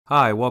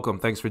Hi, welcome.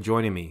 Thanks for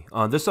joining me.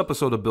 On this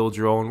episode of Build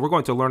Your Own, we're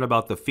going to learn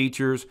about the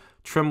features,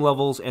 trim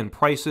levels, and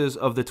prices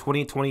of the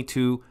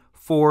 2022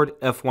 Ford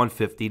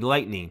F-150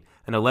 Lightning,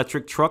 an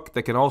electric truck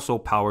that can also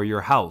power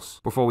your house.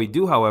 Before we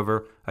do,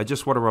 however, I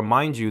just want to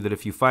remind you that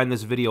if you find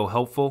this video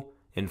helpful,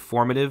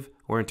 informative,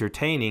 or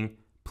entertaining,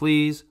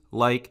 please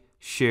like,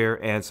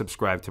 share, and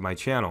subscribe to my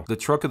channel. The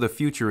truck of the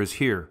future is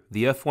here.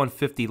 The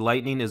F-150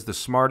 Lightning is the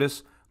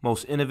smartest,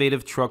 most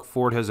innovative truck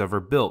Ford has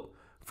ever built.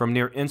 From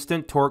near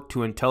instant torque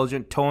to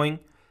intelligent towing,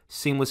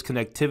 seamless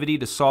connectivity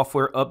to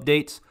software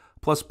updates,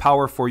 plus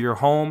power for your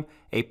home,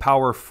 a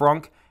Power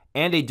Frunk,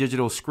 and a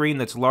digital screen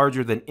that's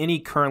larger than any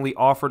currently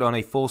offered on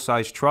a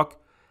full-size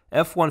truck,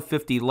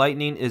 F-150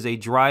 Lightning is a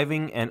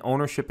driving and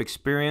ownership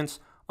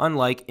experience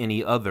unlike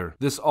any other.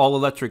 This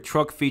all-electric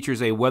truck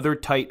features a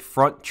weather-tight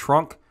front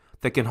trunk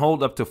that can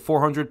hold up to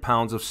 400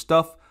 pounds of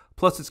stuff,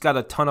 plus it's got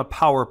a ton of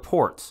power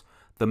ports.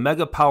 The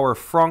Mega Power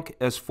Frunk,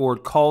 as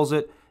Ford calls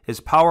it, is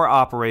power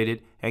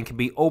operated and can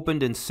be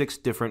opened in 6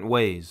 different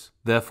ways.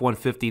 The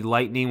F-150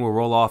 Lightning will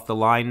roll off the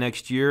line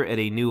next year at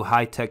a new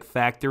high-tech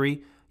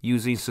factory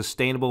using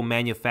sustainable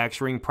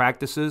manufacturing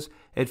practices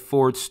at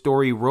Ford's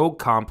Story Road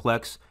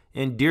complex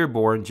in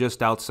Dearborn,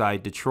 just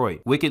outside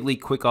Detroit. Wickedly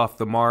quick off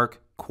the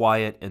mark,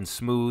 quiet and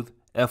smooth,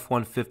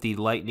 F-150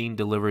 Lightning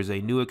delivers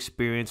a new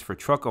experience for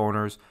truck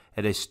owners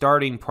at a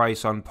starting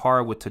price on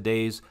par with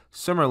today's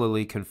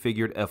similarly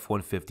configured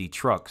F-150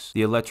 trucks.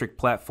 The electric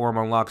platform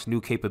unlocks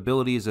new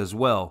capabilities as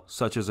well,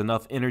 such as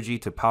enough energy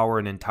to power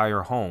an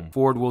entire home.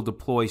 Ford will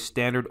deploy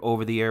standard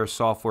over-the-air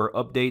software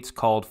updates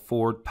called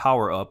Ford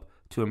Power Up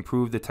to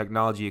improve the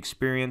technology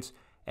experience,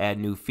 add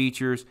new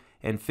features,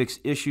 and fix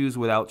issues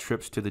without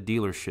trips to the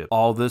dealership.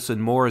 All this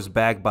and more is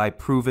backed by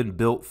proven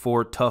built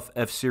Ford Tough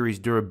F-Series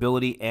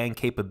durability and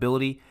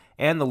capability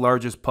and the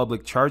largest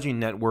public charging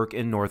network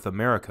in North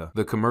America.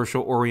 The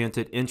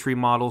commercial-oriented entry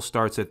model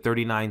starts at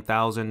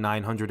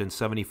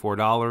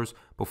 $39,974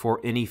 before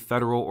any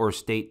federal or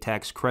state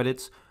tax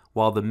credits,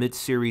 while the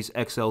mid-series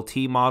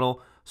XLT model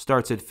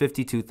starts at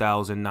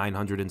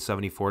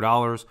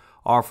 $52,974,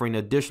 offering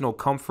additional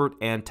comfort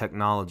and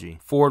technology.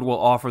 Ford will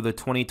offer the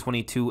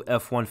 2022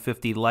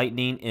 F-150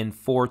 Lightning in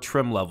 4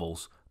 trim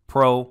levels: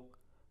 Pro,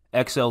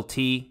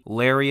 XLT,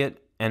 Lariat,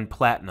 and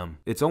Platinum.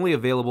 It's only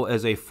available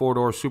as a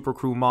 4-door Super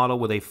Crew model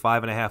with a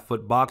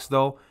 5.5-foot box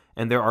though,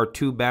 and there are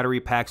 2 battery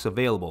packs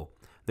available.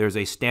 There's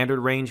a standard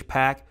range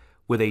pack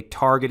with a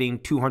targeting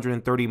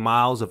 230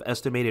 miles of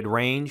estimated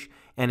range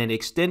and an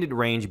extended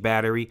range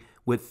battery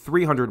with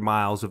 300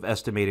 miles of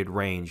estimated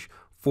range.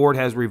 Ford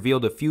has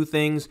revealed a few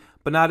things,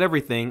 but not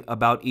everything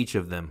about each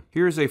of them.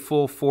 Here's a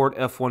full Ford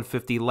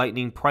F-150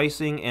 Lightning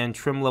pricing and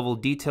trim level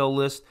detail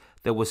list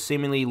that was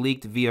seemingly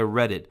leaked via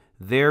Reddit.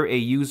 There, a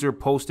user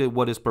posted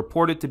what is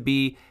purported to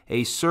be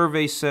a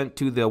survey sent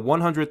to the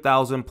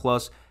 100,000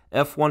 plus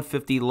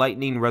F-150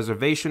 Lightning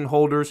reservation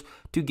holders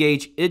to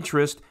gauge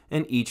interest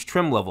in each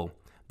trim level.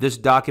 This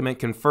document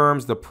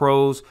confirms the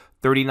Pro's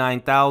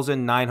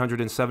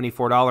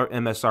 $39,974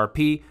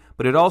 MSRP,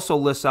 but it also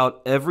lists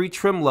out every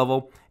trim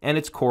level and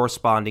its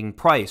corresponding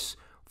price.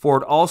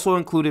 Ford also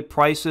included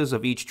prices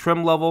of each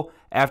trim level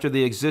after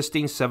the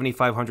existing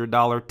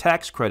 $7,500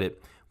 tax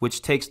credit,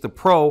 which takes the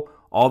Pro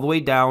all the way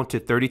down to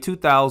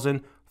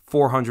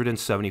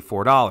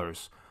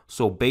 $32,474.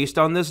 So based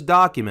on this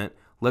document,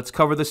 let's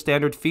cover the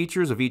standard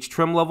features of each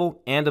trim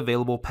level and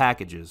available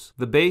packages.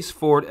 The base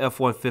Ford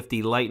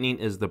F-150 Lightning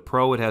is the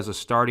Pro. It has a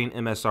starting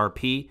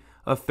MSRP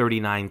of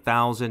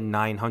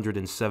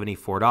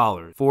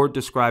 $39,974. Ford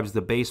describes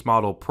the base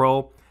model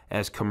Pro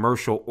as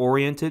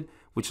commercial-oriented,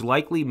 which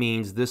likely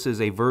means this is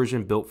a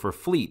version built for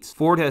fleets.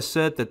 Ford has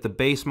said that the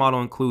base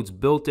model includes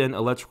built-in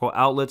electrical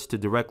outlets to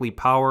directly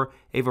power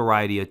a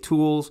variety of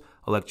tools,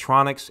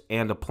 electronics,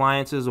 and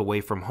appliances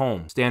away from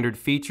home. Standard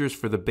features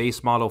for the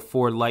base model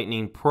Ford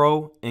Lightning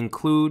Pro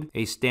include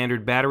a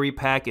standard battery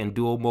pack and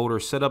dual motor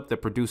setup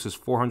that produces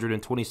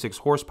 426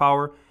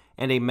 horsepower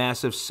and a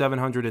massive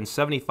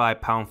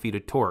 775 pound-feet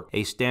of torque,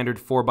 a standard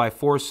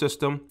 4x4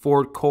 system,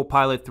 Ford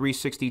Copilot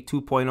 360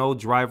 2.0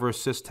 driver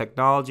assist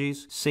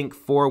technologies, Sync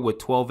 4 with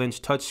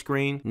 12-inch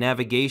touchscreen,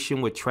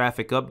 navigation with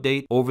traffic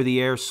update,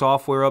 over-the-air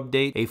software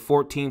update, a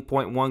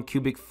 14.1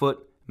 cubic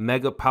foot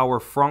Mega Power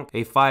Frunk,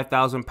 a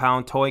 5,000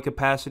 pound towing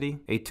capacity,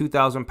 a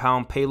 2,000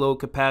 pound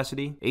payload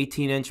capacity,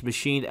 18-inch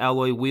machined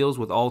alloy wheels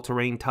with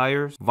all-terrain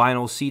tires,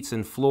 vinyl seats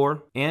and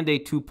floor, and a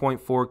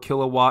 2.4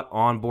 kilowatt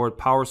onboard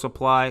power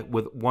supply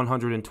with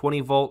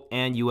 120 volt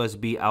and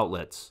USB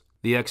outlets.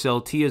 The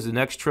XLT is the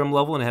next trim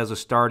level and has a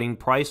starting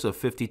price of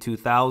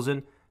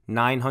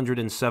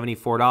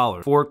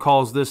 $52,974. Ford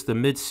calls this the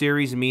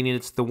mid-series, meaning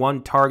it's the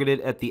one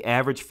targeted at the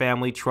average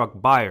family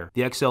truck buyer.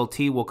 The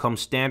XLT will come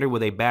standard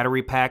with a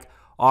battery pack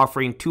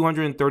offering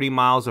 230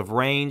 miles of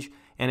range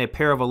and a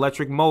pair of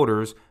electric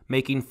motors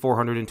making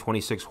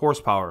 426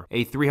 horsepower.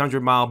 A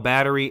 300-mile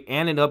battery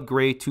and an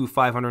upgrade to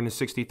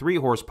 563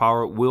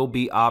 horsepower will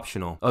be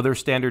optional. Other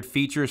standard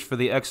features for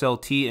the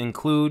XLT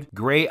include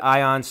gray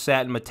ion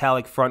satin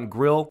metallic front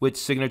grille with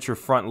signature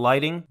front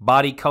lighting,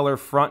 body color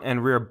front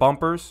and rear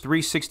bumpers,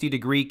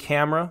 360-degree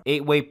camera,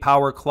 8-way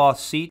power cloth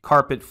seat,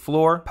 carpet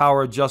floor,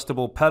 power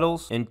adjustable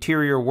pedals,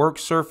 interior work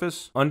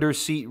surface, under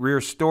seat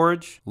rear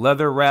storage,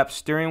 leather wrapped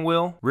steering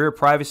wheel, rear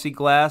privacy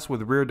glass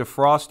with rear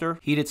defroster,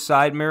 heated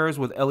side mirrors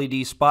with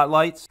LED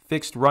spotlights,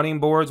 fixed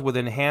running boards with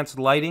enhanced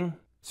lighting,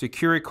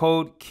 security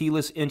code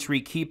keyless entry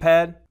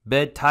keypad,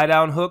 bed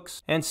tie-down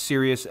hooks, and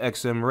Sirius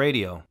XM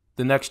radio.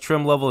 The next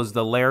trim level is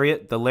the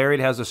Lariat. The Lariat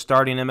has a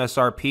starting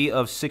MSRP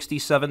of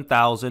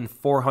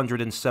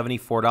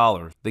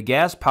 $67,474. The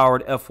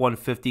gas-powered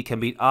F-150 can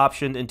be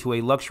optioned into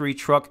a luxury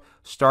truck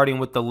starting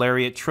with the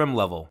Lariat trim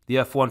level. The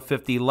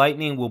F-150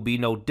 Lightning will be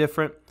no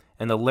different,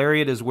 and the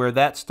Lariat is where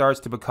that starts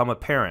to become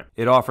apparent.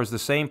 It offers the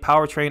same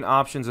powertrain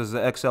options as the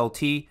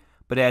XLT,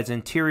 but adds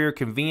interior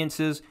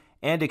conveniences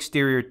and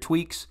exterior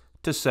tweaks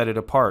to set it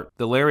apart.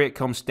 The Lariat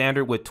comes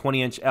standard with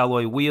 20-inch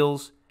alloy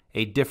wheels,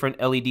 a different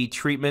LED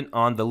treatment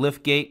on the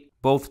liftgate.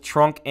 Both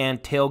trunk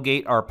and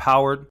tailgate are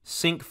powered.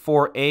 Sync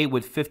 4A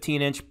with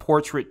 15-inch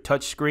portrait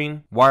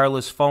touchscreen,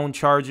 wireless phone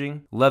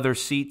charging, leather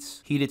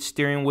seats, heated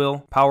steering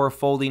wheel, power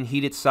folding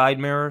heated side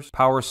mirrors,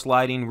 power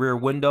sliding rear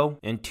window,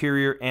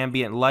 interior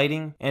ambient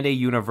lighting, and a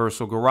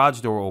universal garage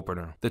door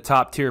opener. The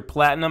top tier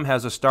Platinum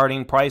has a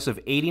starting price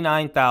of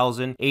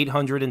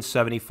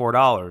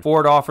 $89,874.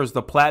 Ford offers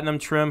the Platinum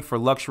trim for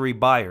luxury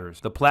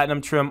buyers. The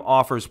Platinum trim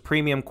offers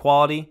premium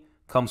quality,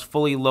 comes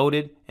fully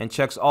loaded, and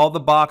checks all the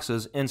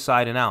boxes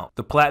inside and out.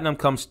 The Platinum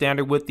comes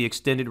standard with the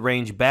extended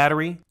range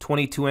battery,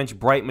 22-inch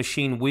bright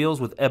machine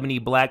wheels with ebony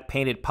black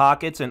painted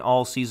pockets and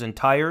all-season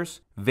tires,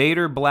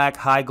 Vader black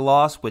high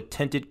gloss with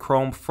tinted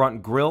chrome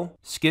front grille,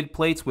 skid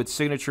plates with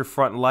signature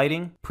front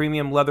lighting,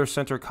 premium leather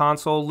center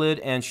console lid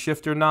and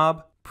shifter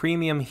knob,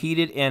 premium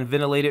heated and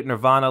ventilated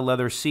Nirvana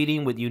leather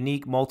seating with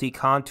unique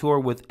multi-contour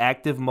with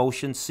active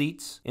motion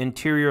seats,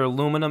 interior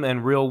aluminum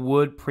and real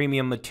wood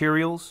premium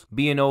materials,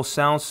 B&O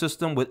sound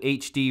system with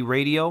HD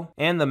radio,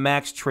 and the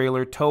Max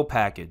trailer tow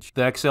package.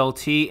 The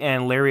XLT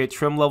and Lariat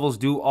trim levels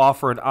do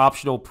offer an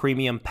optional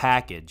premium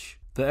package.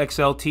 The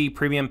XLT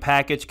premium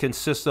package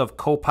consists of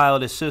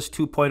Co-Pilot Assist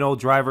 2.0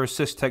 driver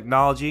assist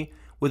technology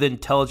with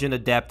intelligent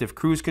adaptive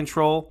cruise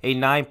control, a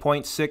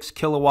 9.6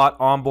 kilowatt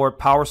onboard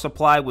power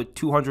supply with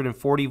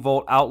 240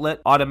 volt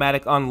outlet,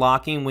 automatic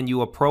unlocking when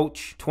you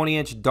approach,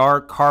 20-inch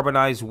dark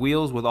carbonized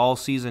wheels with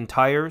all-season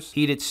tires,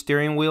 heated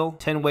steering wheel,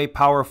 10-way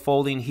power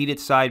folding heated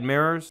side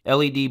mirrors,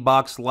 LED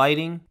box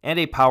lighting, and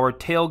a power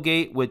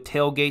tailgate with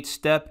tailgate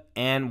step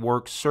and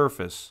work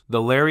surface.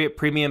 The Lariat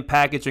premium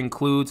package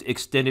includes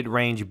extended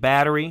range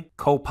battery,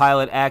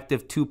 Co-Pilot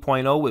Active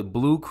 2.0 with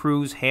Blue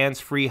Cruise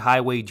hands-free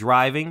highway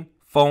driving,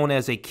 phone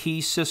as a key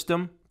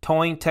system,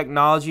 towing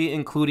technology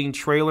including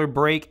trailer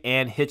brake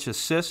and hitch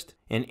assist,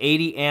 an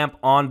 80 amp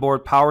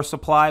onboard power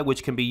supply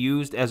which can be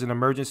used as an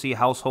emergency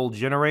household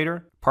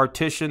generator,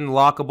 partition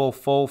lockable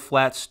full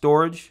flat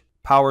storage,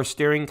 power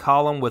steering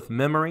column with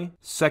memory,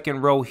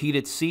 second row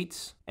heated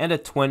seats, and a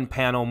twin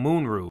panel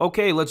moonroof.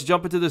 Okay, let's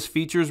jump into this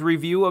features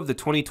review of the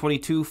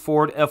 2022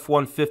 Ford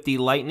F-150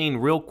 Lightning.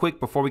 Real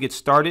quick before we get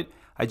started,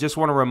 I just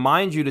want to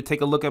remind you to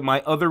take a look at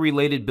my other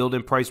related build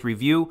and price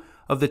review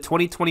of the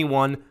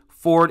 2021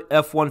 Ford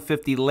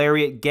F-150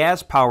 Lariat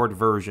gas-powered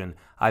version.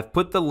 I've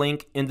put the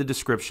link in the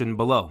description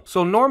below.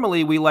 So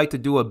normally we like to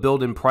do a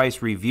build and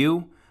price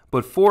review,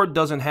 but Ford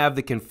doesn't have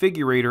the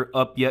configurator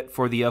up yet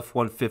for the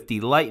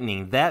F-150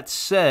 Lightning. That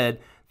said,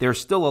 there's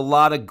still a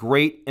lot of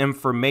great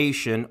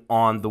information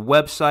on the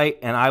website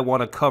and I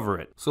want to cover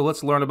it. So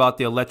let's learn about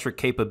the electric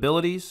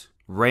capabilities,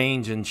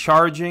 range and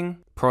charging,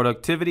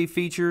 productivity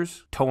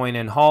features, towing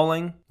and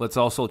hauling. Let's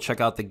also check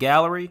out the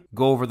gallery,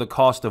 go over the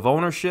cost of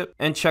ownership,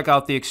 and check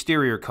out the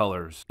exterior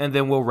colors. And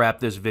then we'll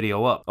wrap this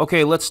video up.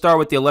 Okay, let's start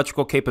with the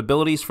electrical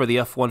capabilities for the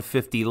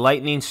F-150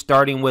 Lightning,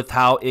 starting with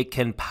how it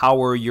can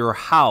power your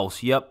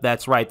house. Yep,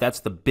 that's right.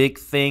 That's the big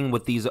thing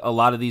with a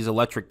lot of these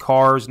electric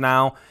cars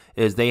now,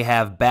 is they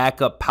have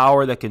backup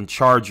power that can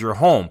charge your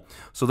home.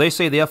 So they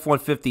say the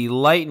F-150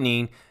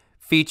 Lightning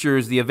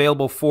features the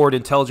available Ford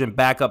Intelligent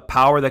Backup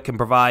Power that can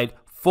provide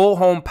full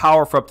home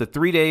power for up to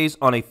 3 days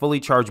on a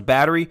fully charged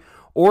battery,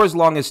 or as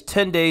long as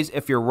 10 days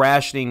if you're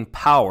rationing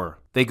power.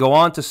 They go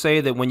on to say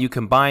that when you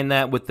combine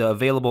that with the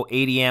available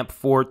 80 amp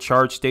Ford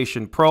Charge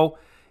Station Pro,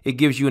 it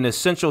gives you an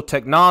essential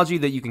technology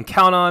that you can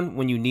count on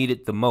when you need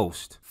it the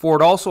most.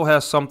 Ford also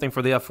has something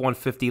for the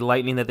F-150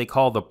 Lightning that they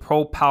call the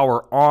Pro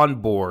Power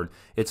Onboard.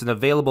 It's an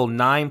available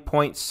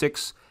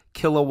 9.6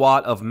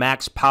 kilowatt of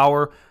max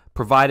power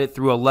provided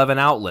through 11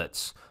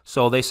 outlets.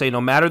 So they say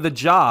no matter the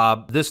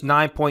job, this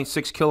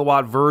 9.6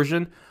 kilowatt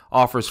version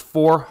offers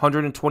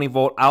 420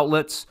 volt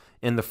outlets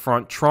in the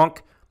front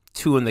trunk,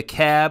 2 in the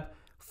cab,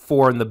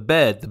 4 in the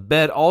bed. The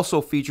bed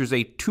also features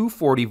a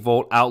 240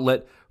 volt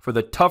outlet for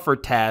the tougher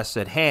tasks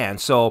at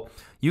hand. So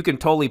you can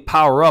totally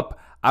power up,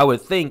 I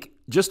would think,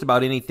 just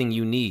about anything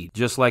you need.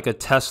 Just like a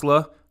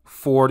Tesla,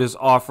 Ford is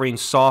offering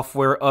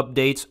software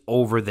updates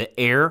over the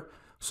air,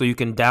 so you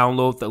can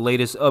download the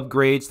latest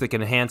upgrades that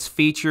can enhance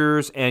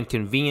features and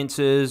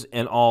conveniences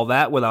and all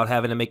that without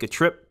having to make a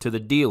trip to the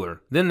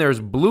dealer. Then there's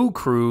Blue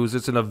Cruise.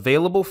 It's an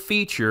available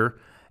feature,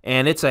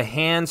 and it's a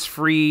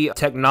hands-free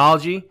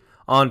technology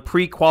on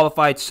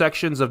pre-qualified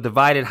sections of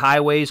divided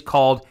highways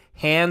called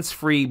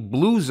hands-free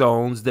blue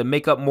zones that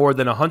make up more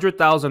than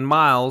 100,000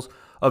 miles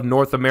of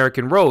North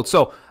American roads.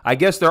 So I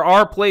guess there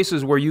are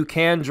places where you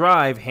can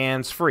drive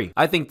hands-free.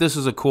 I think this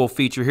is a cool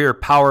feature here,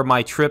 Power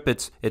My Trip.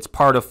 It's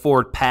part of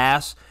Ford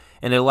Pass,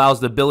 and it allows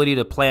the ability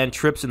to plan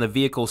trips in the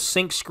vehicle's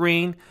sync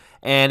screen,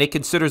 and it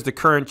considers the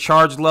current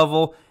charge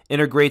level,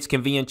 integrates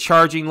convenient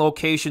charging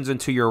locations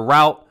into your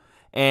route,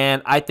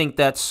 and I think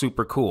that's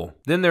super cool.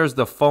 Then there's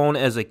the phone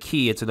as a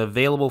key. It's an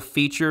available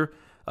feature.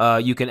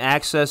 You can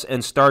access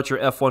and start your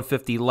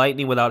F-150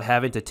 Lightning without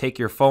having to take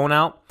your phone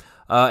out.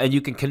 And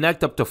you can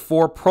connect up to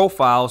 4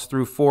 profiles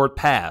through Ford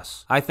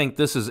Pass. I think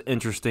this is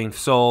interesting.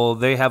 So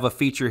they have a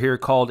feature here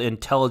called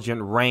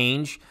Intelligent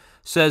Range.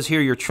 Says here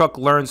your truck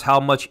learns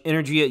how much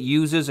energy it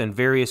uses in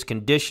various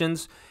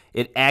conditions.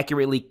 It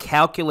accurately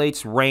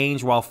calculates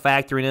range while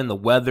factoring in the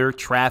weather,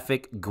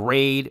 traffic,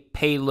 grade,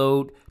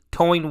 payload,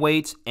 towing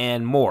weights,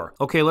 and more.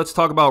 Okay, let's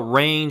talk about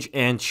range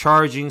and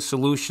charging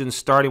solutions,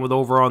 starting with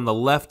over on the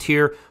left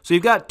here. So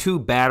you've got 2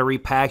 battery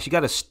packs. You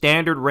got a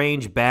standard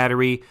range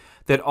battery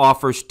that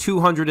offers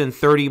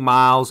 230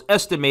 miles,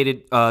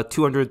 estimated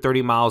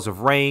 230 miles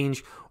of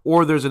range,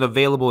 or there's an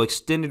available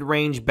extended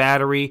range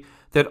battery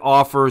that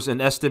offers an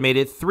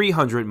estimated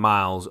 300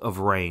 miles of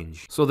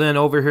range. So then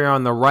over here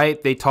on the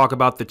right, they talk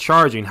about the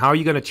charging. How are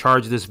you going to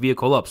charge this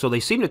vehicle up? So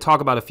they seem to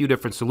talk about a few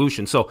different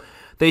solutions. So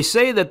they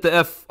say that the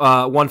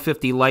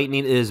F-150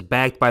 Lightning is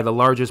backed by the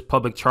largest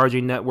public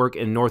charging network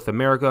in North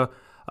America.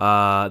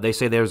 They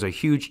say there's a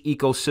huge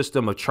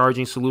ecosystem of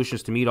charging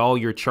solutions to meet all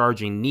your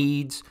charging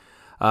needs.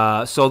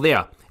 So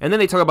there. And then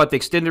they talk about the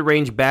extended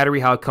range battery,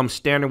 how it comes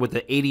standard with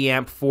the 80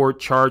 amp Ford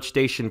Charge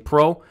Station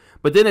Pro.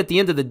 But then at the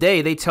end of the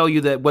day, they tell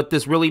you that what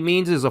this really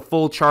means is a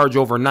full charge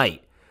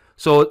overnight.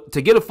 So to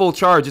get a full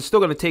charge, it's still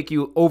going to take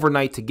you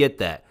overnight to get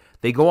that.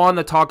 They go on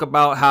to talk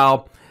about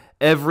how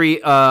every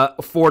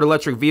Ford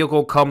electric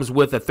vehicle comes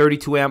with a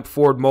 32 amp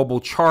Ford mobile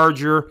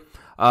charger.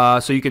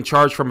 So you can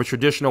charge from a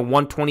traditional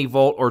 120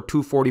 volt or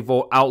 240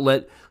 volt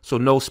outlet. So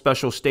no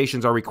special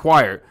stations are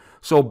required.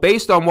 So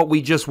based on what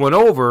we just went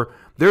over,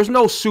 there's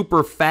no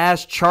super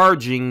fast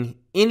charging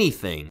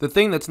anything. The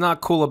thing that's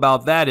not cool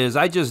about that is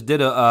I just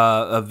did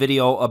a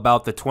video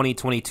about the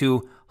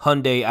 2022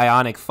 Hyundai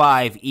Ioniq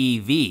 5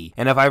 EV.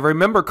 And if I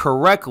remember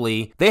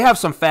correctly, they have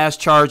some fast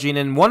charging,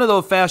 and one of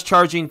those fast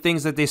charging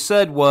things that they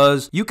said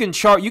was you can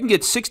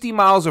get 60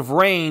 miles of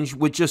range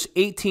with just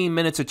 18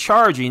 minutes of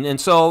charging. And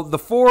so the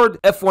Ford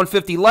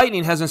F-150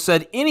 Lightning hasn't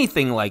said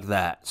anything like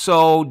that.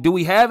 So do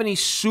we have any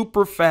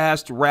super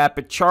fast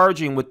rapid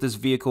charging with this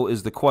vehicle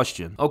is the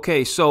question.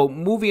 Okay, so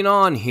moving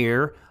on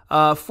here.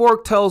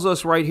 Ford tells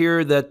us right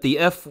here that the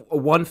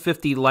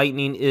F-150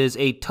 Lightning is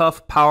a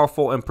tough,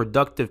 powerful, and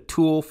productive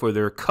tool for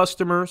their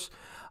customers.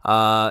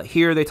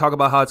 Here they talk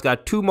about how it's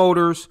got 2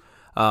 motors,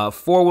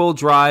 4-wheel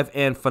drive,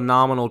 and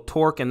phenomenal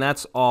torque, and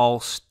that's all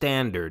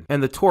standard.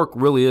 And the torque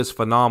really is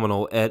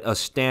phenomenal at a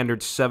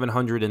standard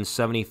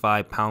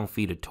 775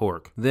 pound-feet of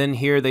torque. Then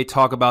here they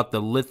talk about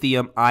the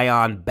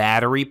lithium-ion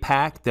battery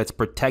pack that's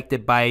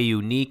protected by a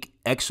unique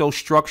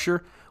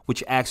exostructure,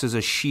 which acts as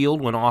a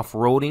shield when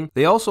off-roading.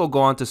 They also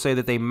go on to say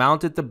that they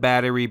mounted the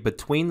battery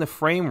between the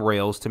frame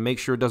rails to make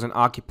sure it doesn't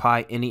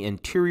occupy any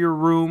interior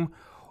room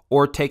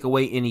or take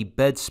away any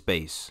bed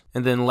space.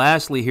 And then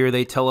lastly here,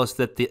 they tell us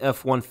that the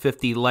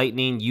F-150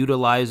 Lightning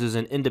utilizes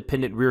an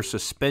independent rear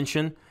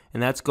suspension,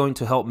 and that's going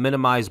to help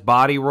minimize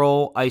body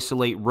roll,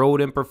 isolate road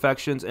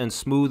imperfections, and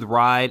smooth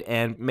ride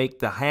and make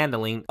the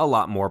handling a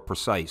lot more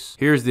precise.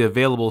 Here's the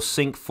available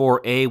Sync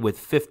 4A with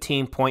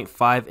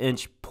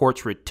 15.5-inch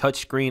portrait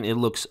touchscreen. It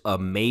looks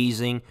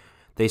amazing.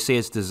 They say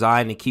it's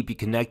designed to keep you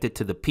connected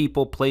to the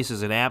people,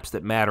 places, and apps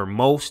that matter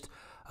most.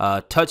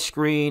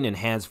 Touchscreen,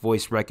 enhanced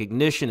voice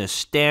recognition is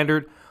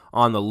standard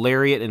on the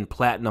Lariat and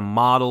Platinum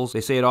models.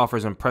 They say it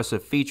offers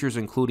impressive features,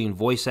 including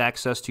voice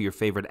access to your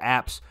favorite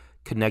apps,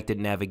 connected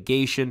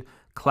navigation,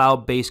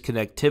 cloud-based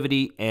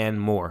connectivity,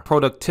 and more.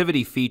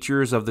 Productivity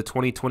features of the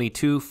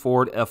 2022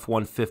 Ford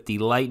F-150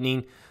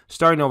 Lightning.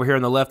 Starting over here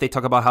on the left, they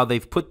talk about how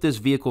they've put this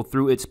vehicle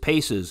through its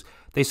paces.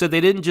 They said they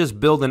didn't just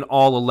build an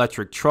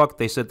all-electric truck.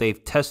 They said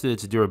they've tested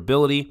its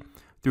durability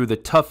through the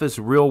toughest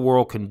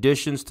real-world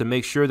conditions to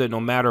make sure that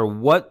no matter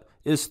what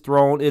is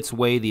thrown its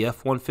way, the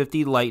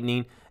F-150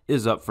 Lightning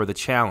is up for the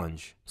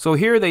challenge. So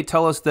here they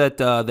tell us that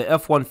the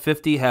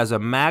F-150 has a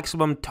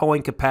maximum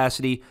towing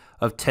capacity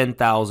of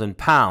 10,000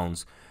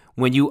 pounds.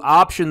 When you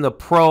option the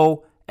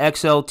Pro,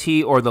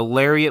 XLT, or the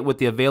Lariat with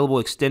the available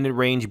extended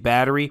range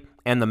battery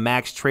and the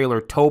Max Trailer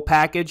tow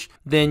package,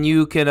 then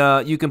you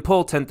can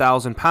pull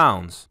 10,000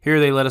 pounds. Here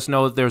they let us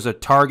know that there's a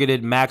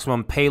targeted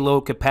maximum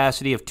payload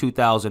capacity of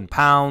 2,000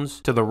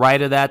 pounds. To the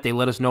right of that, they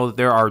let us know that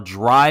there are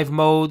drive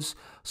modes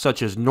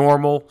such as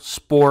normal,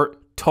 sport,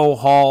 tow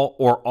haul,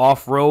 or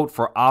off-road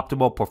for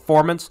optimal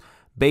performance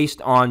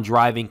based on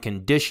driving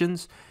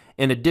conditions.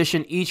 In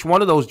addition, each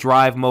one of those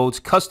drive modes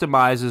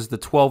customizes the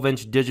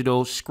 12-inch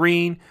digital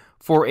screen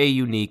for a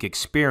unique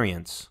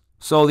experience.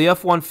 So the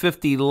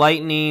F-150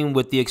 Lightning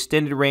with the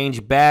extended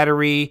range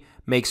battery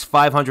makes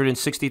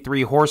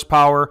 563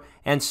 horsepower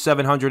and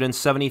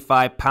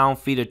 775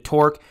 pound-feet of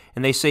torque,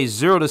 and they say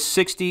 0 to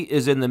 60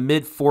 is in the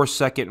mid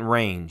 4-second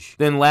range.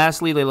 Then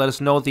lastly, they let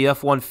us know that the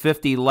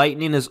F-150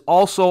 Lightning is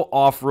also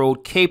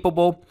off-road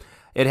capable.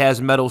 It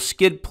has metal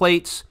skid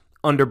plates,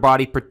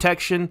 underbody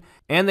protection,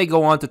 and they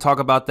go on to talk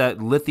about that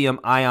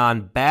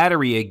lithium-ion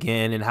battery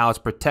again and how it's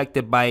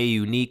protected by a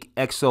unique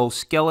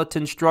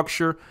exoskeleton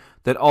structure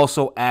that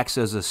also acts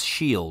as a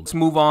shield. Let's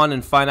move on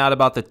and find out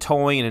about the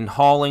towing and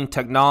hauling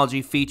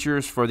technology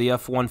features for the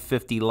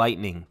F-150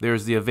 Lightning.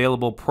 There's the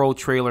available Pro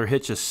Trailer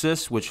Hitch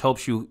Assist, which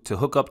helps you to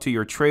hook up to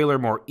your trailer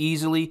more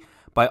easily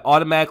by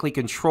automatically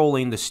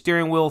controlling the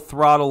steering wheel,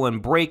 throttle,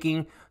 and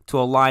braking to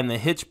align the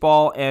hitch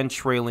ball and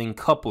trailing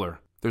coupler.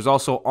 There's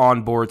also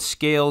onboard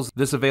scales.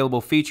 This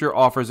available feature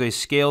offers a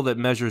scale that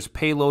measures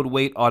payload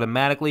weight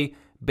automatically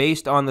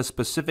based on the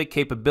specific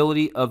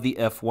capability of the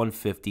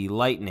F-150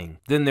 Lightning.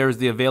 Then there's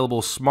the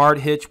available Smart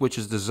Hitch, which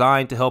is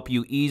designed to help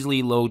you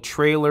easily load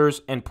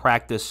trailers and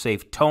practice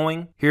safe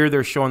towing. Here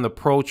they're showing the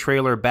Pro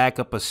Trailer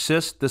Backup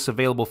Assist. This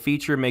available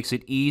feature makes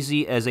it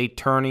easy as a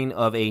turning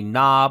of a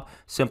knob.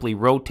 Simply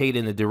rotate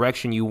in the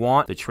direction you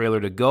want the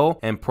trailer to go,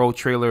 and Pro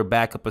Trailer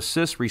Backup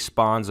Assist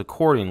responds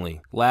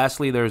accordingly.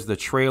 Lastly, there's the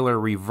Trailer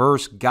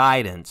Reverse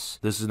Guidance.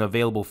 This is an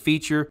available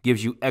feature,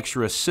 gives you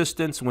extra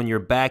assistance when you're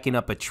backing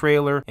up a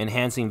trailer,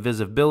 enhancing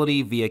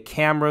visibility via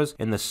cameras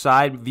in the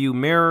side view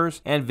mirrors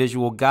and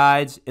visual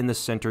guides in the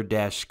center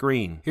dash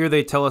screen. Here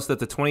they tell us that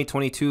the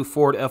 2022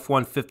 Ford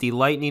F-150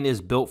 Lightning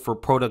is built for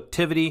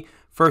productivity.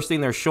 First thing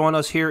they're showing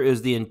us here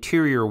is the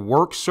interior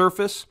work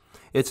surface.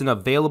 It's an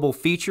available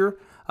feature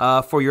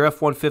for your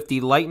F-150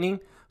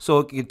 Lightning, so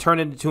it can turn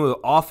it into an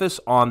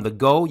office on the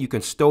go. You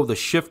can stow the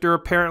shifter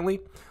apparently,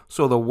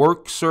 so the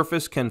work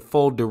surface can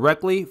fold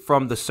directly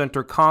from the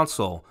center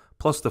console.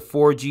 Plus the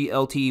 4G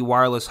LTE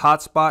wireless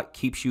hotspot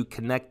keeps you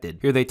connected.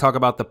 Here they talk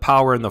about the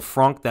power in the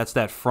frunk. That's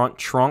that front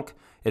trunk.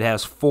 It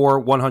has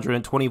 4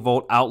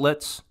 120-volt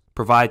outlets,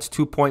 provides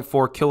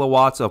 2.4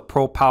 kilowatts of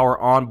Pro Power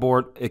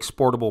onboard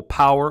exportable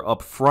power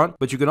up front,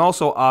 but you can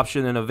also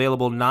option an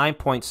available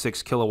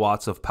 9.6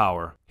 kilowatts of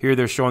power. Here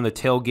they're showing the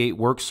tailgate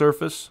work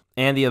surface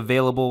and the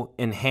available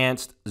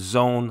enhanced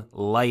zone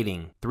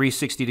lighting.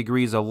 360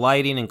 degrees of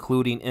lighting,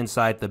 including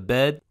inside the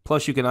bed.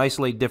 Plus, you can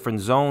isolate different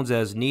zones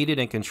as needed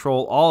and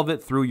control all of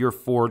it through your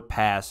Ford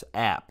Pass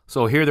app.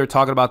 So here they're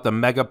talking about the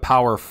Mega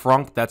Power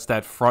Frunk. That's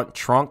that front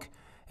trunk.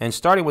 And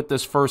starting with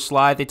this first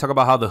slide, they talk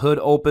about how the hood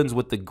opens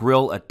with the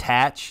grill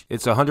attached.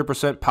 It's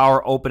 100%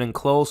 power open and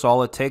close, so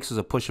all it takes is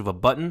a push of a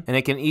button, and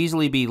it can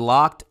easily be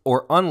locked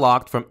or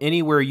unlocked from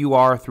anywhere you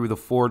are through the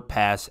Ford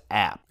Pass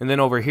app. And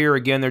then over here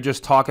again, they're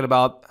just talking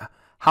about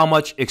how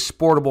much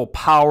exportable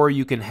power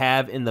you can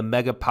have in the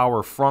Mega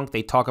Power Frunk.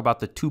 They talk about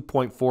the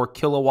 2.4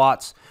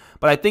 kilowatts,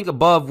 but I think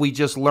above we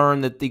just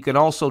learned that you can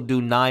also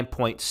do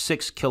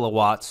 9.6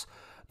 kilowatts.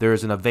 There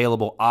is an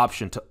available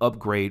option to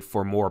upgrade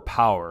for more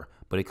power,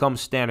 but it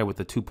comes standard with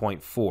the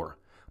 2.4,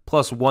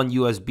 plus one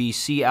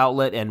USB-C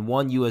outlet and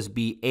one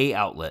USB-A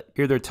outlet.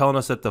 Here they're telling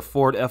us that the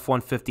Ford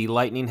F-150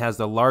 Lightning has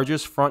the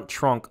largest front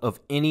trunk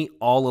of any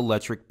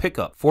all-electric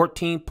pickup,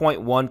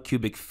 14.1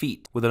 cubic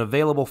feet. With an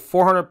available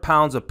 400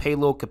 pounds of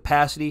payload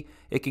capacity,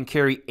 it can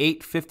carry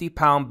 8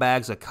 50-pound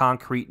bags of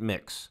concrete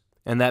mix.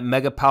 And that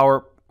Mega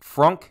Power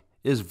Frunk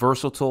is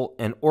versatile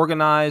and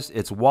organized.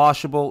 It's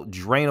washable,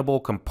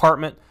 drainable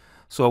compartment,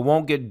 so it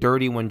won't get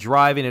dirty when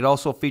driving. It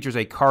also features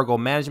a cargo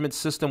management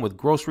system with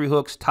grocery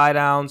hooks,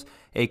 tie-downs,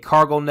 a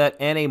cargo net,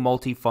 and a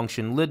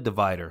multi-function lid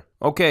divider.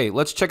 Okay,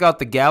 let's check out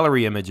the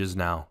gallery images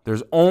now.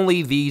 There's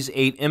only these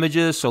 8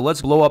 images, so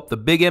let's blow up the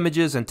big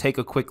images and take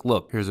a quick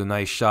look. Here's a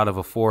nice shot of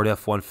a Ford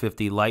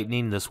F-150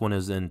 Lightning. This one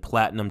is in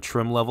platinum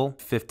trim level,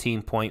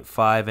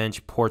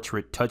 15.5-inch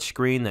portrait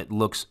touchscreen that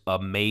looks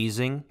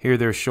amazing. Here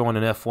they're showing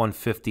an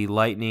F-150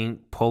 Lightning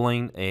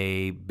pulling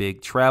a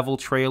big travel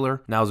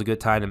trailer. Now's a good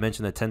time to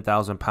mention the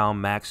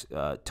 10,000-pound max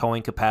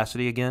towing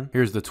capacity again.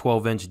 Here's the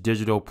 12-inch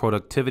digital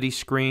productivity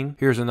screen.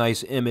 Here's a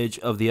nice image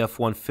of the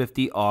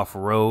F-150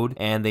 off-road,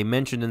 and they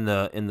mentioned in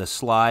the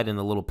slide in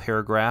the little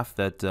paragraph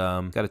that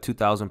got a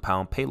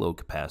 2,000-pound payload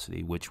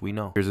capacity, which we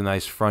know. Here's a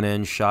nice front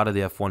end shot of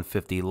the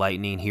F-150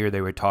 Lightning. Here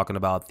they were talking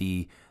about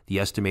the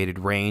estimated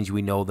range.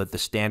 We know that the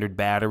standard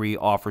battery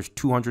offers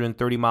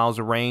 230 miles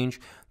of range.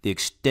 The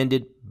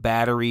extended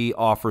battery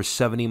offers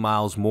 70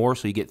 miles more,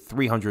 so you get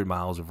 300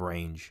 miles of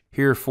range.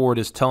 Here Ford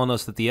is telling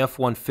us that the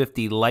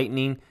F-150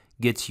 Lightning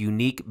gets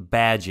unique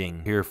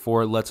badging. Here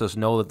Ford lets us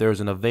know that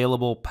there's an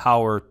available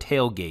power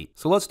tailgate.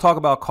 So let's talk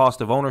about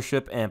cost of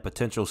ownership and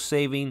potential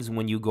savings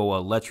when you go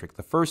electric.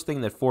 The first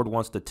thing that Ford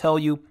wants to tell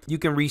you, you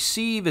can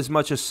receive as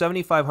much as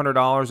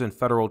 $7,500 in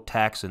federal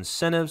tax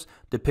incentives.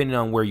 Depending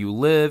on where you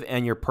live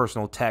and your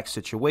personal tax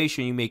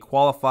situation, you may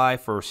qualify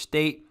for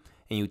state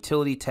and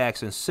utility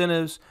tax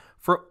incentives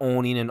for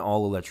owning an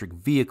all-electric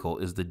vehicle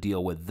is the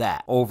deal with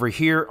that. Over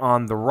here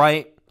on the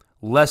right,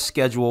 less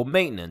scheduled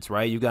maintenance,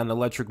 right? You got an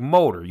electric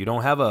motor. You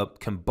don't have a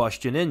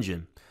combustion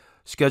engine.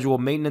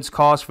 Scheduled maintenance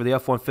costs for the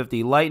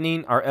F-150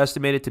 Lightning are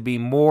estimated to be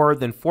more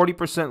than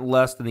 40%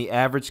 less than the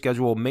average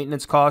scheduled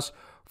maintenance costs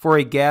for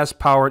a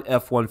gas-powered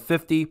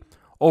F-150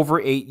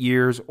 over 8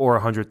 years or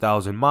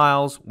 100,000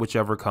 miles,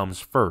 whichever comes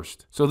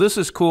first. So this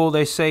is cool.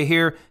 They say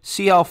here,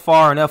 see how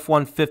far an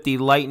F-150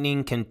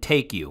 Lightning can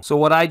take you. So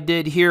what I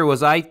did here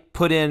was I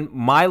put in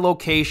my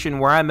location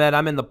where I'm at.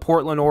 I'm in the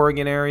Portland,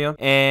 Oregon area,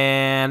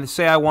 and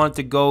say I wanted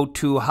to go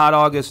to Hot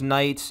August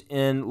Nights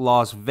in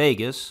Las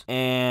Vegas,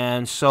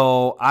 and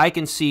so I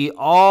can see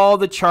all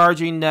the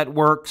charging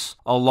networks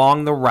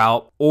along the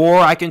route, or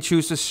I can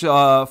choose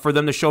to for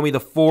them to show me the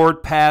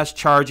Ford Pass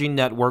charging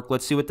network.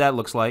 Let's see what that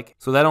looks like.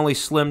 So that only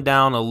slimmed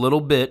down a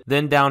little bit.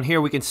 Then down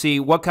here we can see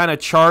what kind of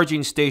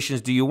charging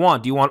stations do you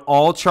want. Do you want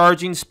all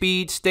charging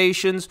speed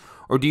stations,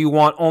 or do you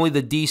want only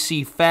the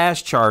DC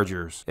fast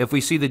chargers? If we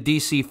see the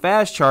DC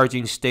fast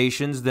charging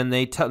stations, then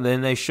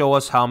they show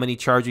us how many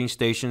charging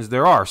stations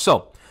there are.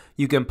 So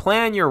you can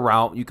plan your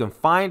route, you can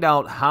find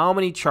out how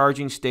many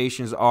charging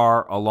stations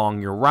are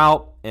along your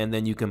route, and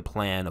then you can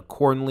plan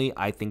accordingly.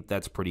 I think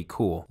that's pretty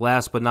cool.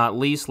 Last but not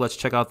least, let's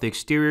check out the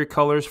exterior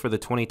colors for the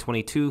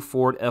 2022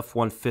 Ford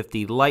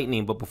F-150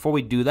 Lightning. But before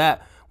we do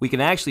that, we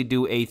can actually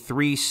do a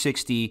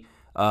 360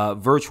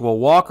 virtual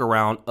walk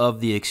around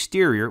of the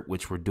exterior,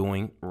 which we're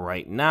doing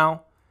right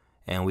now,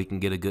 and we can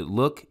get a good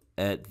look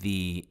at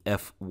the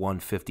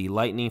F-150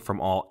 Lightning from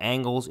all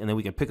angles, and then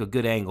we can pick a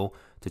good angle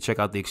to check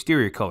out the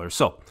exterior color.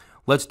 So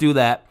let's do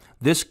that.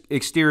 This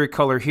exterior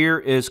color here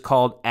is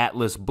called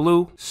Atlas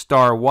Blue,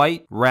 Star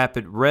White,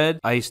 Rapid Red,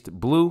 Iced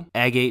Blue,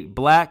 Agate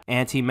Black,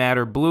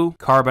 Antimatter Blue,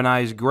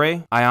 Carbonized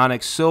Gray,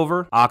 Ionic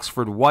Silver,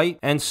 Oxford White,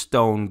 and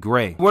Stone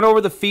Gray. We went over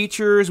the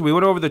features, we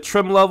went over the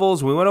trim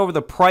levels, we went over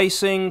the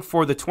pricing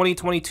for the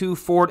 2022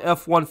 Ford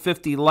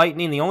F-150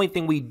 Lightning. The only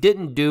thing we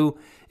didn't do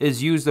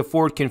is use the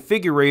Ford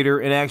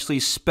configurator and actually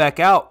spec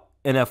out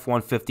an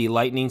F-150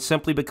 Lightning,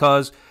 simply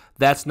because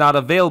that's not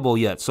available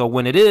yet. So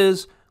when it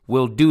is,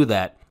 we'll do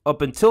that.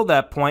 Up until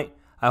that point,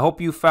 I hope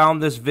you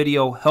found this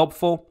video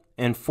helpful,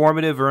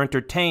 informative, or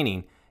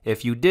entertaining.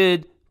 If you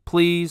did,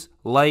 please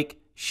like,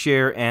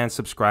 share, and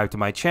subscribe to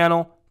my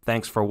channel.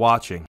 Thanks for watching.